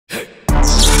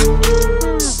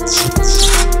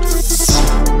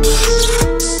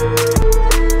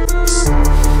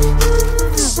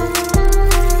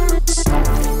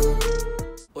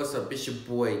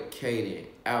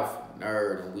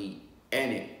the week.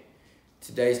 And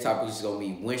today's topic is going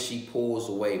to be when she pulls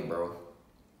away, bro.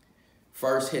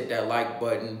 First, hit that like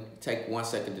button. Take 1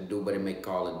 second to do, but it make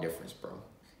all the difference, bro.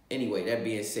 Anyway, that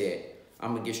being said,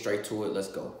 I'm going to get straight to it. Let's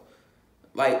go.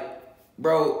 Like,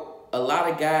 bro, a lot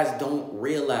of guys don't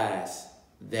realize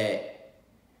that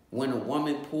when a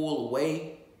woman pull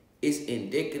away, it's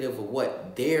indicative of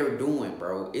what they're doing,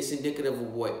 bro. It's indicative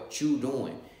of what you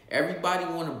doing. Everybody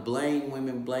want to blame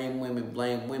women,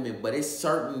 but it's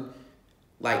certain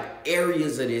like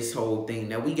areas of this whole thing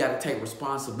that we got to take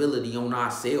responsibility on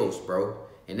ourselves, bro.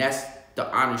 And that's the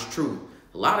honest truth.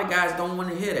 A lot of guys don't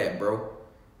want to hear that, bro.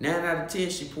 9 out of 10,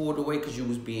 she pulled away because you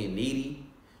was being needy.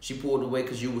 She pulled away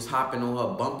because you was hopping on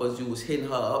her bumpers. You was hitting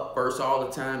her up first all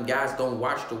the time. Guys don't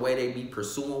watch the way they be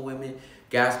pursuing women.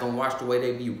 Guys don't watch the way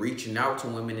they be reaching out to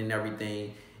women and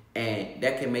everything. And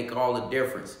that can make all the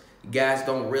difference. Guys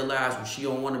don't realize when she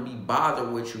don't want to be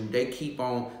bothered with you, they keep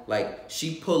on, like,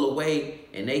 she pull away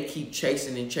and they keep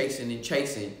chasing and chasing and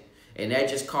chasing. And that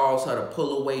just causes her to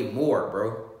pull away more,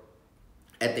 bro,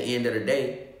 at the end of the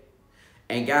day.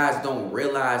 And guys don't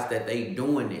realize that they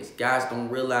doing this. Guys don't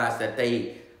realize that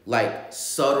they, like,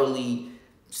 subtly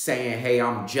saying, hey,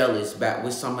 I'm jealous back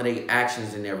with some of their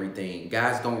actions and everything.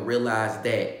 Guys don't realize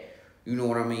that, you know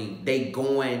what I mean? They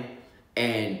going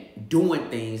and doing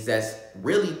things that's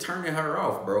really turning her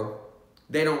off, bro.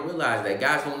 They don't realize that.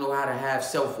 Guys don't know how to have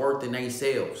self-worth in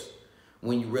themselves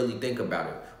when you really think about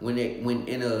it. When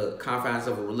in a confines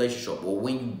of a relationship or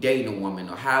when you date a woman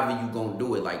or however you gonna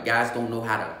do it, like, guys don't know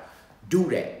how to do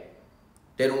that.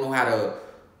 They don't know how to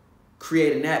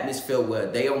create an atmosphere where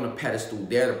they on a pedestal,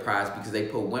 they're the prize because they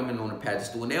put women on a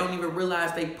pedestal and they don't even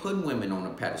realize they put women on a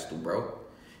pedestal, bro.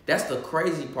 That's the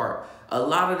crazy part. A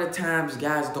lot of the times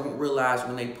guys don't realize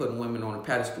when they put women on a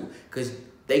pedestal because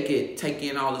they could take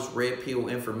in all this red pill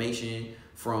information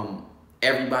from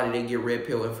everybody they get red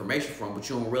pill information from, but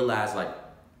you don't realize, like,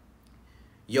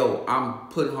 yo, I'm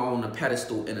putting her on a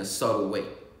pedestal in a subtle way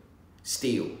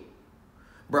still.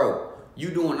 Bro, you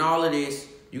doing all of this,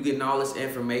 you getting all this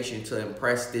information to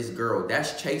impress this girl.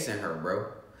 That's chasing her,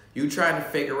 bro. You trying to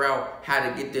figure out how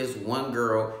to get this one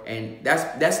girl, and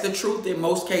that's the truth in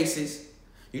most cases.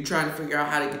 You trying to figure out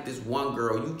how to get this one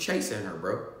girl. You chasing her,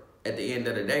 bro, at the end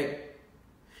of the day.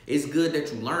 It's good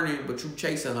that you learning, but you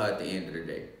chasing her at the end of the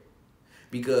day.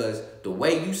 Because the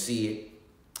way you see it,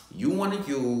 you want to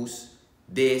use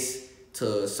this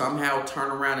to somehow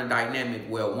turn around a dynamic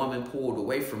where a woman pulled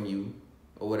away from you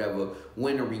or whatever,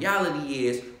 when the reality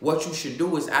is what you should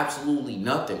do is absolutely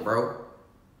nothing, bro.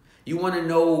 You want to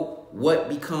know what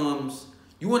becomes,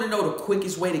 you want to know the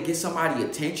quickest way to get somebody's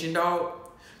attention, dog?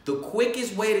 The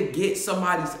quickest way to get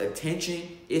somebody's attention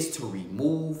is to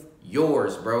remove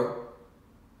yours, bro.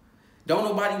 Don't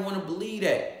nobody want to believe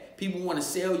that. People want to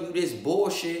sell you this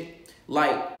bullshit.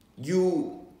 Like,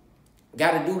 you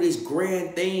got to do this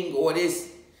grand thing or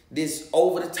this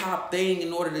over-the-top thing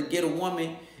in order to get a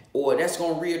woman, or that's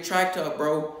going to re-attract her,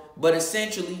 bro. But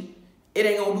essentially, it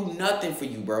ain't going to do nothing for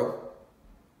you, bro.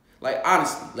 Like,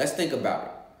 honestly, let's think about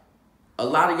it. A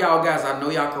lot of y'all guys, I know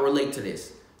y'all can relate to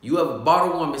this. You ever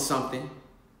bought a woman something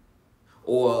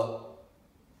or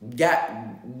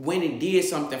went and did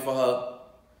something for her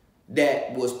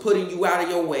that was putting you out of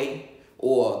your way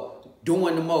or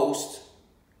doing the most,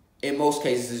 in most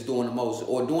cases is doing the most,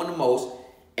 or doing the most,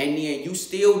 and then you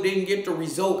still didn't get the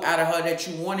result out of her that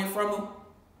you wanted from her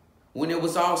when it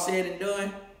was all said and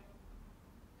done?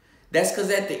 That's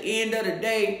because at the end of the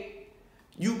day,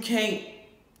 you can't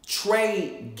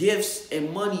trade gifts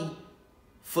and money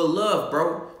for love,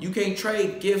 bro. You can't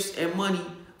trade gifts and money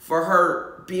for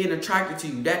her being attracted to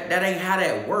you. That ain't how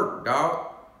that works, dog.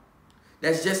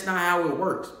 That's just not how it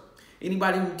works.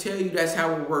 Anybody who tell you that's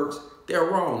how it works, they're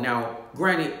wrong. Now,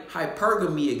 granted,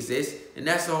 hypergamy exists, and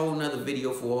that's a whole nother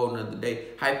video for a whole nother day.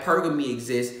 Hypergamy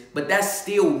exists, but that's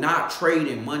still not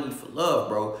trading money for love,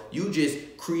 bro. You just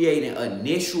creating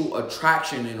initial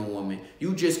attraction in a woman.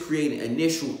 You just creating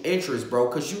initial interest, bro,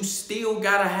 because you still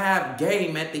got to have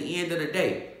game at the end of the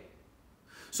day.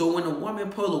 So when a woman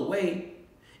pull away,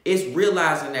 it's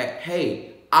realizing that,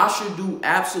 hey, I should do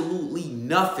absolutely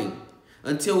nothing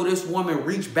until this woman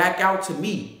reach back out to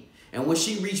me. And when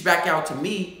she reach back out to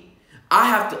me, I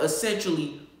have to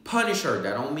essentially punish her.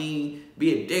 That don't mean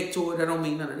be a dick to her. That don't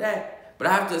mean none of that. But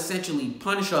I have to essentially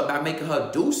punish her by making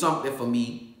her do something for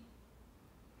me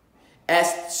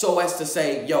so as to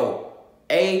say, yo,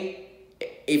 A,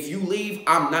 if you leave,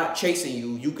 I'm not chasing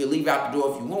you. You can leave out the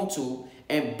door if you want to.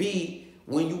 And B,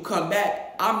 when you come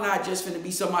back, I'm not just finna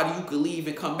be somebody you can leave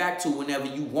and come back to whenever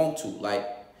you want to. Like,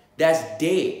 that's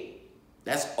dead.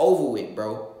 That's over with,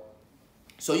 bro.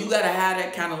 So you gotta have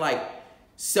that kind of like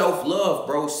Self-love,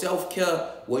 bro.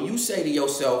 Self-care. When you say to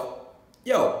yourself,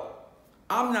 yo,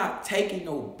 I'm not taking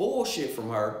no bullshit from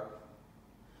her.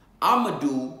 I'm going to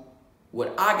do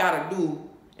what I got to do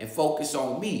and focus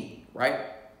on me, right?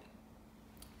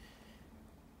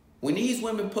 When these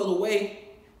women pull away,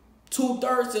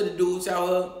 2/3 of the dudes out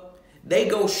here, they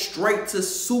go straight to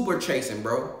super chasing,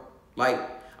 bro. Like,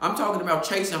 I'm talking about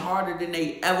chasing harder than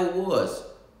they ever was.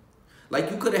 Like,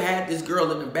 you could have had this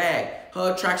girl in the bag.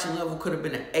 Her attraction level could have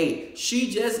been an 8. She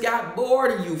just got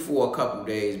bored of you for a couple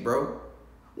days, bro.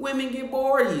 Women get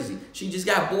bored easy. She just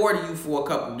got bored of you for a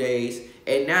couple days.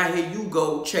 And now here you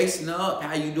go chasing her up.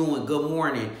 How you doing? Good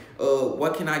morning.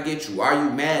 What can I get you? Are you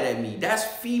mad at me? That's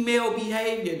female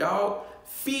behavior, dog.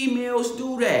 Females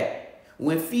do that.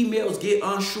 When females get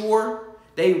unsure,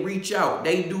 they reach out.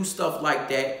 They do stuff like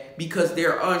that because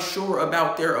they're unsure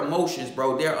about their emotions,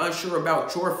 bro. They're unsure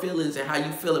about your feelings and how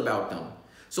you feel about them.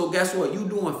 So guess what? You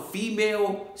doing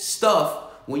female stuff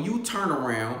when you turn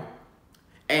around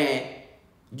and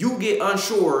you get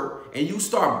unsure and you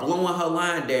start blowing her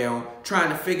line down, trying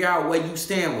to figure out where you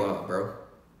stand with her, bro.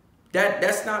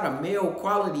 That's not a male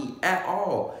quality at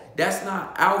all. That's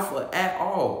not alpha at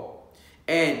all.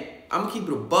 And I'm gonna keep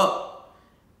it a buck.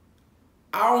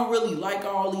 I don't really like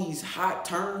all these hot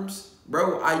terms,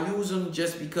 bro. I use them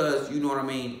just because, you know what I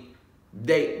mean?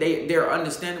 They're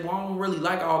understandable. I don't really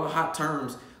like all the hot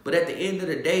terms. But at the end of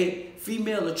the day,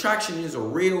 female attraction is a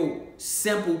real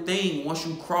simple thing once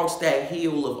you cross that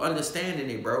hill of understanding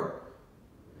it, bro.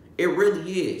 It really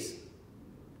is.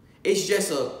 It's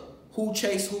just a who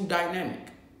chase who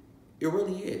dynamic. It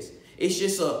really is. It's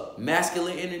just a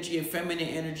masculine energy and feminine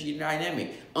energy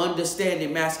dynamic.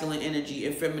 Understanding masculine energy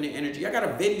and feminine energy. I got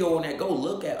a video on that. Go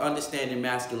look at understanding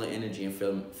masculine energy and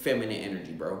feminine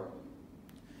energy, bro.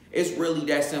 It's really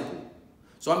that simple.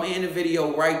 So I'm going to end the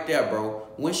video right there, bro.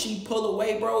 When she pull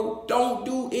away, bro, don't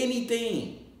do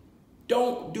anything.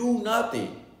 Don't do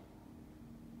nothing.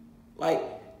 Like,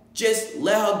 just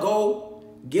let her go.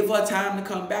 Give her time to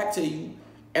come back to you.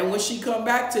 And when she come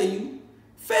back to you,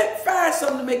 find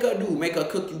something to make her do. Make her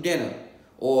cook you dinner.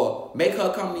 Or make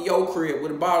her come to your crib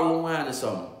with a bottle of wine or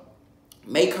something.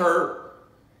 Make her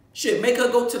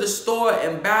go to the store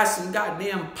and buy some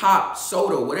goddamn pop,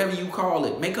 soda, whatever you call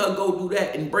it. Make her go do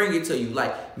that and bring it to you.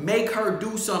 Like, make her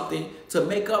do something to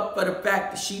make up for the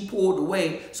fact that she pulled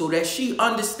away so that she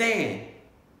understand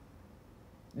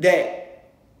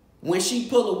that when she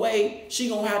pull away, she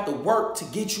gonna have to work to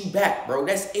get you back, bro.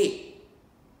 That's it.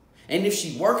 And if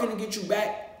she working to get you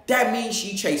back, that means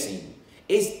she chasing you.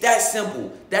 It's that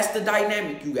simple. That's the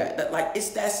dynamic you got. Like, it's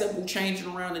that simple,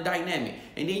 changing around the dynamic.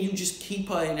 And then you just keep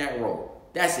her in that role.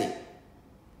 That's it.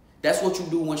 That's what you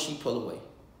do when she pull away.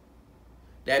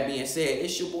 That being said,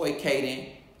 it's your boy Cahden,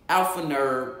 Alpha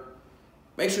Nerd.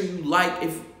 Make sure you like.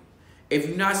 If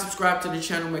you're not subscribed to the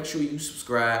channel, make sure you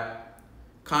subscribe.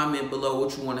 Comment below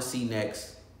what you want to see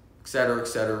next, etc.,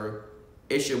 etc.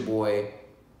 It's your boy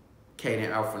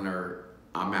Cahden, Alpha Nerd.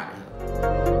 I'm out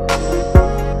of here.